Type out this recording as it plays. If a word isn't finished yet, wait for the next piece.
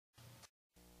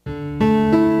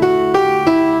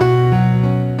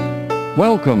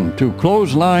Welcome to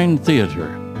Clothesline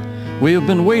Theatre. We have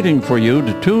been waiting for you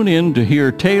to tune in to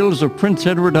hear tales of Prince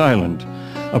Edward Island,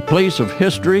 a place of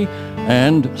history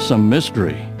and some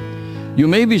mystery. You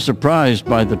may be surprised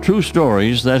by the true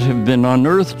stories that have been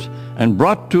unearthed and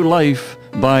brought to life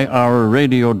by our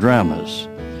radio dramas.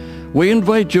 We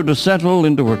invite you to settle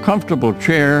into a comfortable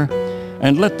chair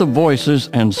and let the voices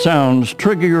and sounds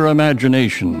trigger your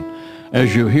imagination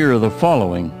as you hear the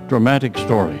following dramatic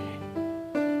story.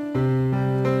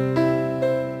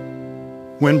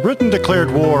 When Britain declared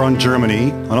war on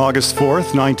Germany on August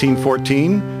 4th,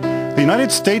 1914, the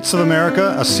United States of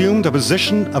America assumed a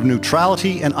position of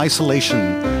neutrality and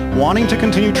isolation, wanting to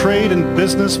continue trade and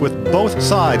business with both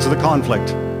sides of the conflict.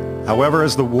 However,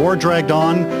 as the war dragged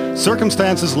on,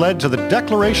 circumstances led to the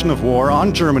declaration of war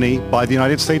on Germany by the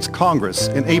United States Congress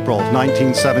in April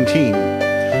 1917.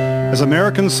 As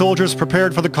American soldiers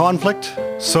prepared for the conflict,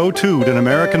 so too did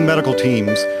American medical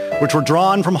teams, which were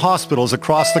drawn from hospitals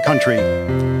across the country.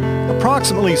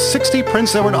 Approximately 60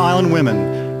 Prince Edward Island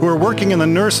women who were working in the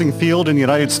nursing field in the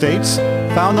United States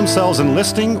found themselves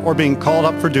enlisting or being called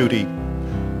up for duty.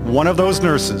 One of those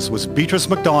nurses was Beatrice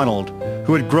MacDonald,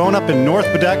 who had grown up in North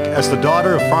Bedeck as the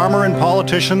daughter of farmer and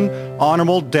politician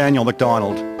Honorable Daniel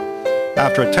MacDonald.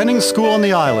 After attending school on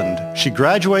the island, she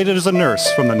graduated as a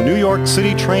nurse from the New York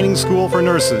City Training School for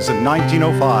Nurses in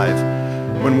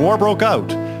 1905. When war broke out,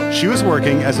 she was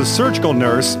working as a surgical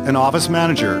nurse and office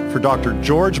manager for Dr.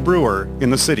 George Brewer in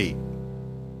the city.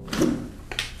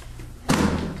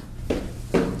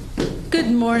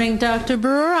 Good morning, Dr.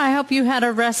 Brewer. I hope you had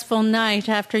a restful night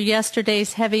after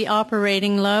yesterday's heavy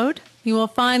operating load. You will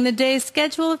find the day's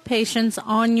schedule of patients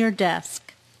on your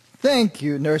desk. Thank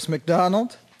you, Nurse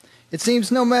MacDonald. It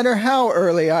seems no matter how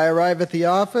early I arrive at the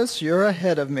office, you're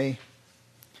ahead of me.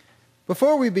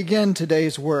 Before we begin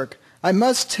today's work, I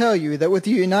must tell you that with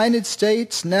the United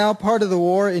States now part of the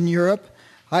war in Europe,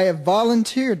 I have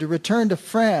volunteered to return to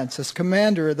France as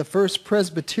commander of the 1st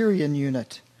Presbyterian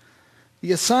Unit.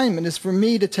 The assignment is for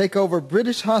me to take over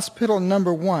British Hospital No.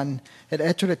 1 at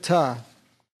Etretat.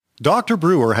 Dr.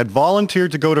 Brewer had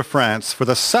volunteered to go to France for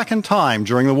the second time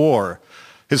during the war.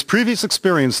 His previous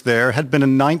experience there had been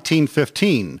in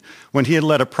 1915, when he had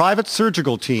led a private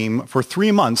surgical team for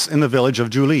 3 months in the village of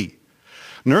Julie.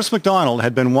 Nurse MacDonald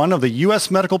had been one of the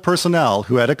U.S. medical personnel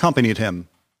who had accompanied him.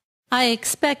 I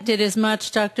expected as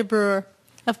much, Dr. Brewer.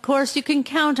 Of course, you can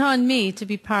count on me to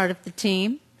be part of the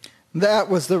team. That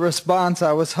was the response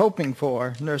I was hoping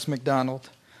for, Nurse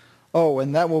MacDonald. Oh,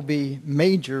 and that will be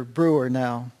Major Brewer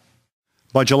now.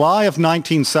 By July of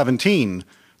 1917,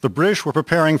 the British were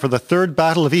preparing for the Third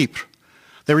Battle of Ypres.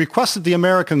 They requested the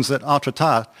Americans at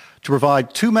Etretat to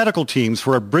provide 2 medical teams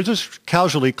for a British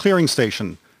casualty clearing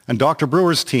station, and Dr.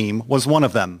 Brewer's team was one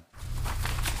of them.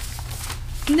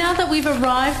 Now that we've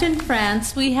arrived in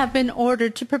France, we have been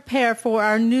ordered to prepare for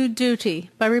our new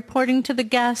duty by reporting to the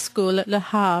gas school at Le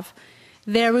Havre.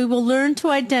 There we will learn to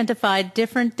identify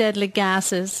different deadly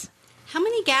gases. How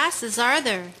many gases are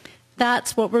there?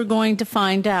 That's what we're going to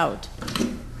find out.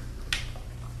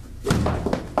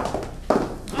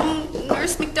 Oh,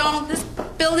 Nurse MacDonald, this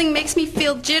building makes me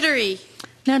feel jittery.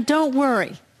 Now don't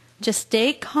worry. Just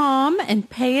stay calm and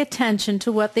pay attention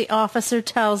to what the officer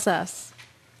tells us.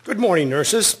 Good morning,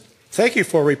 nurses. Thank you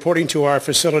for reporting to our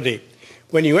facility.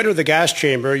 When you enter the gas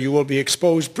chamber, you will be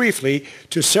exposed briefly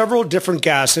to several different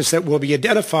gases that will be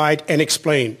identified and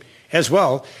explained. As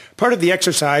well, part of the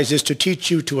exercise is to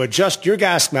teach you to adjust your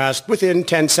gas mask within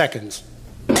 10 seconds.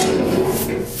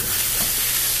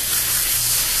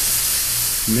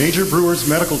 Major Brewer's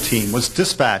medical team was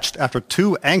dispatched after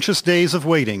 2 anxious days of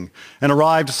waiting and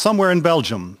arrived somewhere in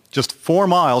Belgium, just 4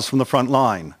 miles from the front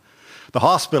line. The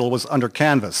hospital was under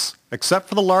canvas, except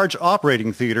for the large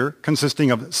operating theater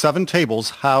consisting of 7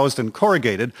 tables housed in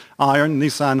corrugated iron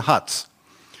Nissan huts.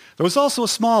 There was also a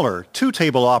smaller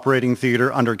 2-table operating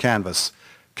theater under canvas.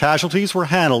 Casualties were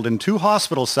handled in 2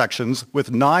 hospital sections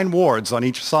with 9 wards on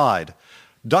each side.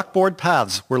 Duckboard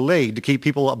paths were laid to keep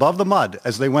people above the mud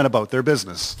as they went about their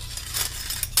business.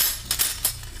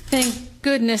 Thank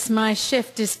goodness my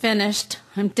shift is finished.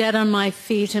 I'm dead on my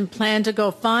feet and plan to go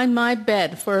find my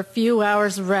bed for a few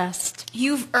hours' rest.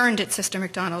 You've earned it, Sister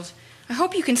MacDonald. I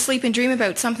hope you can sleep and dream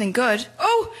about something good.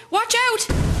 Oh, watch out!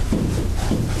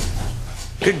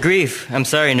 Good grief. I'm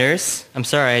sorry, nurse. I'm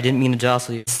sorry, I didn't mean to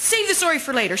jostle you. Save the story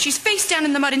for later. She's face down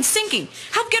in the mud and sinking.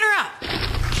 Help get her up.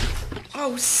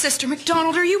 Oh, Sister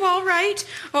MacDonald, are you all right?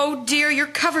 Oh, dear, you're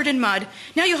covered in mud.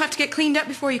 Now you'll have to get cleaned up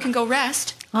before you can go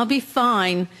rest. I'll be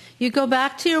fine. You go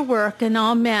back to your work and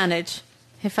I'll manage,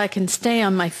 if I can stay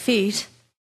on my feet.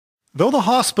 Though the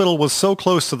hospital was so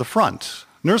close to the front,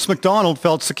 Nurse MacDonald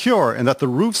felt secure in that the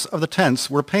roofs of the tents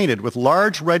were painted with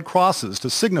large red crosses to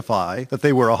signify that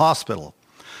they were a hospital.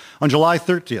 On July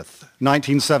 30th,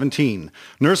 1917,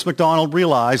 Nurse MacDonald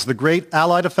realized the great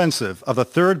Allied offensive of the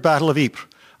Third Battle of Ypres,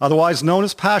 otherwise known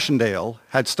as Passchendaele,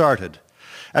 had started.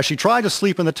 As she tried to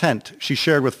sleep in the tent she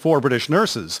shared with 4 British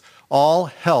nurses, all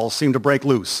hell seemed to break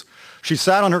loose. She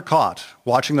sat on her cot,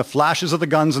 watching the flashes of the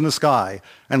guns in the sky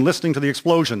and listening to the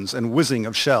explosions and whizzing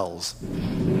of shells.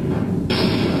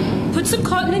 Put some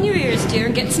cotton in your ears, dear,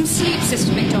 and get some sleep,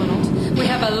 Sister MacDonald. We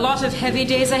have a lot of heavy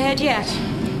days ahead yet.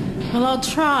 Well, I'll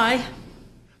try.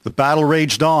 The battle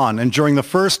raged on, and during the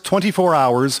first 24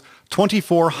 hours,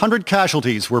 2,400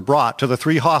 casualties were brought to the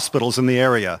 3 hospitals in the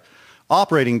area.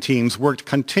 Operating teams worked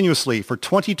continuously for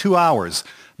 22 hours,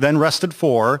 then rested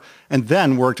 4, and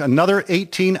then worked another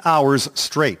 18 hours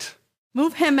straight.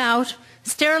 Move him out,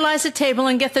 sterilize the table,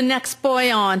 and get the next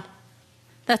boy on.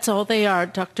 That's all they are,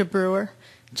 Dr. Brewer.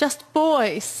 Just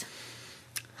boys.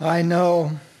 I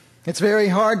know. It's very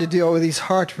hard to deal with these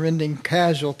heart-rending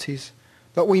casualties,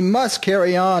 but we must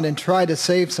carry on and try to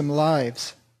save some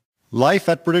lives. Life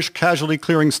at British Casualty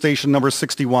Clearing Station number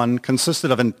 61 consisted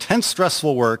of intense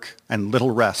stressful work and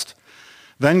little rest.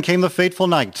 Then came the fateful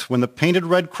night when the painted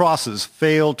red crosses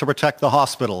failed to protect the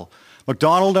hospital.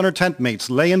 MacDonald and her tent mates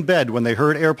lay in bed when they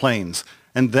heard airplanes,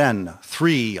 and then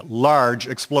 3 large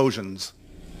explosions.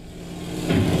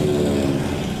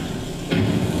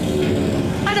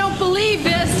 I don't believe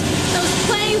this. Those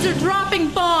planes are dropping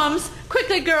bombs.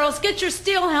 Quickly, girls, get your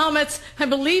steel helmets. I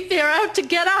believe they are out to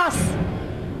get us.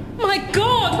 My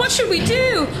God, what should we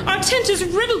do? Our tent is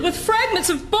riddled with fragments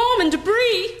of bomb and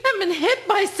debris. I've been hit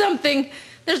by something.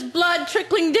 There's blood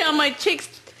trickling down my cheeks.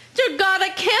 Dear God, I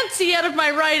can't see out of my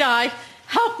right eye.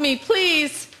 Help me,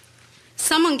 please.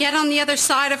 Someone get on the other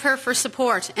side of her for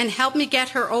support and help me get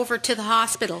her over to the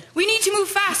hospital. We need to move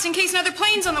fast in case another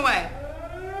plane's on the way.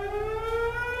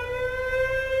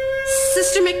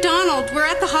 Sister MacDonald, we're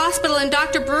at the hospital and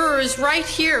Dr. Brewer is right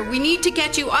here. We need to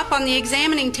get you up on the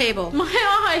examining table. My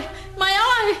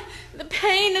eye! The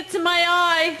pain, it's in my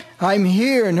eye. I'm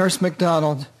here, Nurse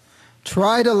MacDonald.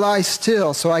 Try to lie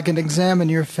still so I can examine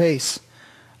your face.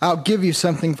 I'll give you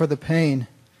something for the pain.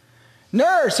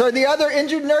 Nurse, are the other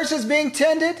injured nurses being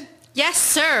tended? Yes,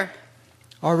 sir.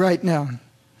 All right now.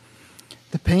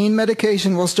 The pain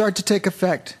medication will start to take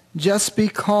effect. Just be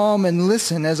calm and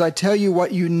listen as I tell you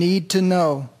what you need to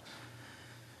know.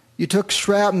 You took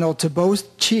shrapnel to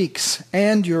both cheeks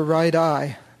and your right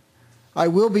eye. I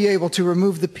will be able to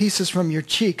remove the pieces from your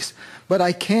cheeks, but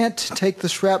I can't take the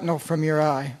shrapnel from your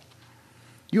eye.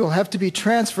 You will have to be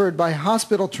transferred by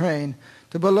hospital train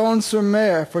to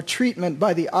Boulogne-sur-Mer for treatment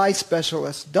by the eye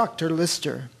specialist, Dr.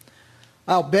 Lister.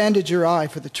 I'll bandage your eye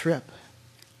for the trip.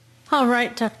 All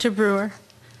right, Dr. Brewer.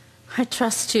 I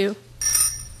trust you.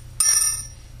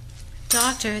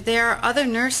 Doctor, there are other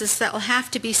nurses that will have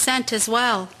to be sent as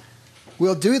well.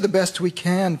 We'll do the best we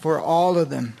can for all of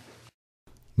them.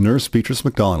 Nurse Beatrice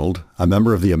MacDonald, a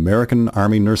member of the American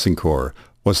Army Nursing Corps,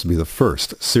 was to be the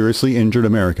first seriously injured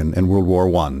American in World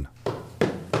War I.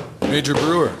 Major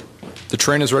Brewer, the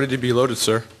train is ready to be loaded,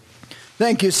 sir.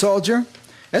 Thank you, soldier.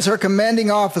 As her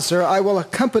commanding officer, I will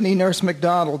accompany Nurse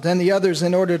MacDonald and the others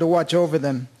in order to watch over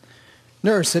them.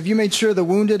 Nurse, have you made sure the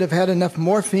wounded have had enough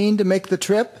morphine to make the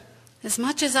trip? As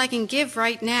much as I can give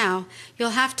right now.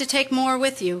 You'll have to take more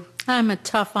with you. I'm a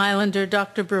tough islander,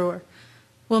 Dr. Brewer.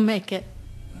 We'll make it.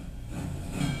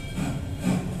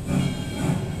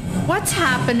 What's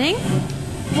happening?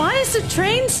 Why is the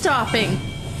train stopping?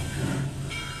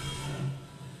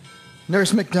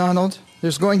 Nurse MacDonald,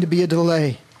 there's going to be a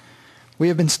delay. We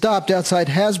have been stopped outside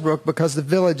Hasbrook because the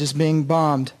village is being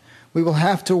bombed. We will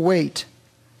have to wait.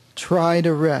 Try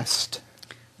to rest.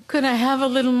 Could I have a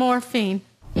little morphine?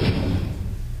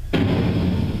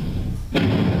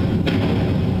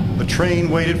 The train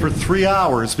waited for 3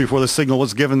 hours before the signal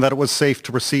was given that it was safe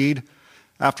to proceed.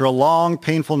 After a long,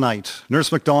 painful night,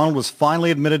 Nurse MacDonald was finally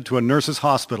admitted to a nurse's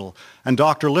hospital, and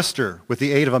Dr. Lister, with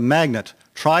the aid of a magnet,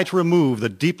 tried to remove the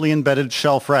deeply embedded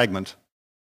shell fragment.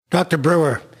 Dr.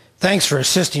 Brewer, thanks for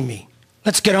assisting me.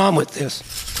 Let's get on with this.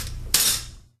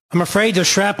 I'm afraid the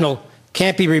shrapnel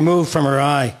can't be removed from her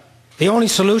eye. The only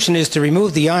solution is to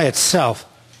remove the eye itself.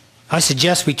 I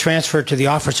suggest we transfer her to the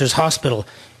officer's hospital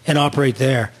and operate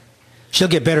there. She'll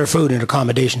get better food and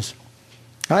accommodations.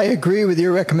 I agree with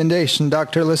your recommendation,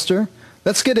 Dr. Lister.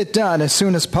 Let's get it done as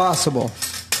soon as possible.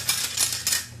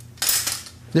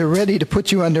 They're ready to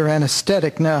put you under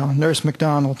anesthetic now, Nurse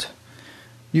MacDonald.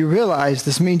 You realize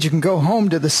this means you can go home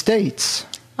to the States.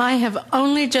 I have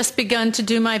only just begun to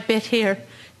do my bit here.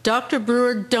 Dr.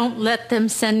 Brewer, don't let them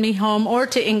send me home or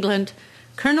to England.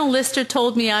 Colonel Lister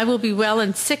told me I will be well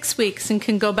in 6 weeks and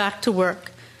can go back to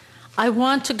work. I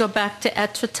want to go back to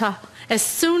Etretat as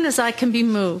soon as I can be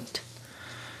moved.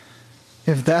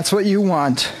 If that's what you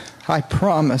want, I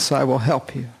promise I will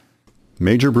help you.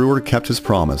 Major Brewer kept his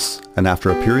promise, and after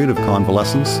a period of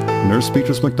convalescence, Nurse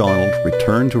Beatrice MacDonald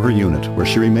returned to her unit, where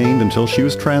she remained until she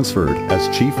was transferred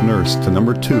as chief nurse to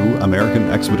No. 2 American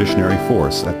Expeditionary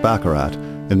Force at Baccarat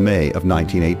in May of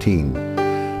 1918.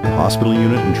 The hospital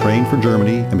unit entrained for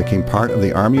Germany and became part of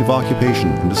the Army of Occupation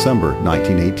in December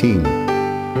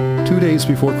 1918. 2 days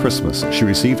before Christmas, she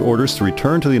received orders to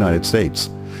return to the United States.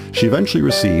 She eventually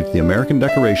received the American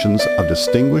decorations of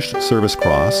Distinguished Service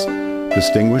Cross,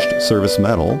 Distinguished Service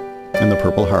Medal, and the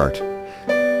Purple Heart.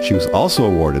 She was also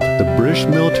awarded the British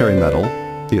Military Medal,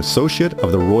 the Associate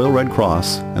of the Royal Red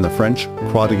Cross, and the French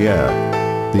Croix de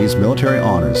Guerre. These military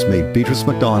honors made Beatrice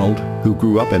MacDonald, who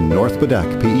grew up in North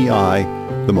Baddeck, PEI,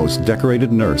 the most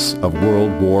decorated nurse of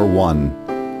World War I.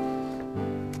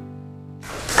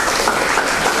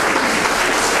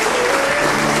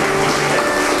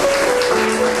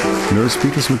 Nurse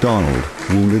Beatrice MacDonald,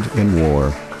 Wounded in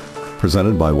War.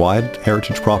 Presented by Wyatt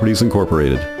Heritage Properties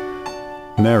Incorporated.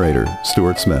 Narrator,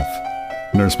 Stuart Smith.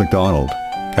 Nurse MacDonald,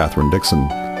 Catherine Dixon.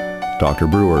 Dr.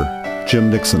 Brewer, Jim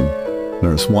Dixon.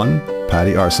 Nurse 1,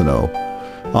 Patty Arsenault.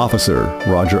 Officer,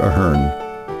 Roger Ahern.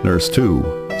 Nurse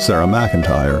 2, Sarah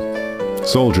McIntyre.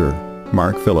 Soldier,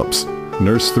 Mark Phillips.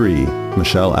 Nurse 3,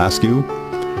 Michelle Askew.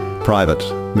 Private,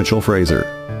 Mitchell Fraser.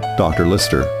 Dr.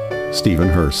 Lister, Stephen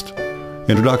Hurst.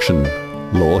 Introduction,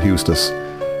 Lowell Eustis.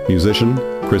 Musician,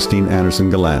 Christine Anderson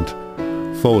Gallant.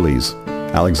 Foley's,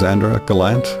 Alexandra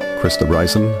Gallant, Krista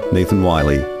Bryson, Nathan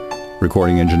Wiley.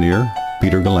 Recording engineer,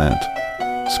 Peter Gallant.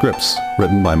 Scripts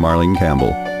written by Marlene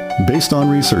Campbell. Based on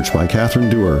research by Catherine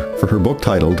Dewar for her book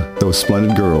titled Those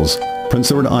Splendid Girls,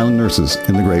 Prince Edward Island Nurses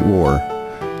in the Great War.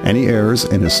 Any errors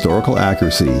in historical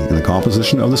accuracy in the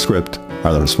composition of the script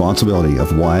are the responsibility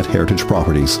of Wyatt Heritage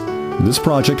Properties. This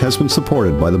project has been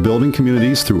supported by the Building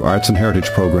Communities through Arts and Heritage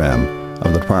Program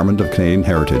of the Department of Canadian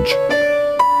Heritage.